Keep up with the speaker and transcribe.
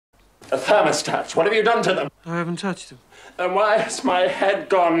The thermostats, what have you done to them? I haven't touched them. Then why has my head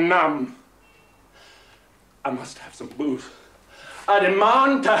gone numb? I must have some booze. I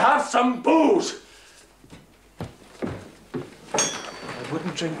demand to have some booze! I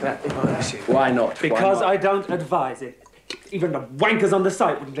wouldn't drink that if I was you. Why not? Because I don't advise it. Even the wankers on the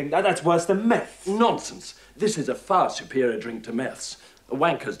site wouldn't drink that. That's worse than meth. Nonsense. This is a far superior drink to meths. The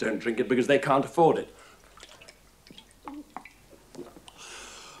wankers don't drink it because they can't afford it.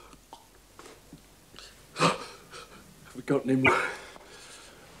 Have we got any more?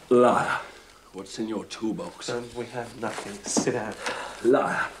 Liar. What's in your toolbox? We have nothing. Sit down.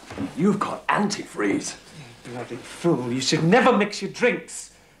 Liar. You've got antifreeze. You bloody fool. You should never mix your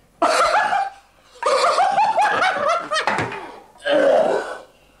drinks.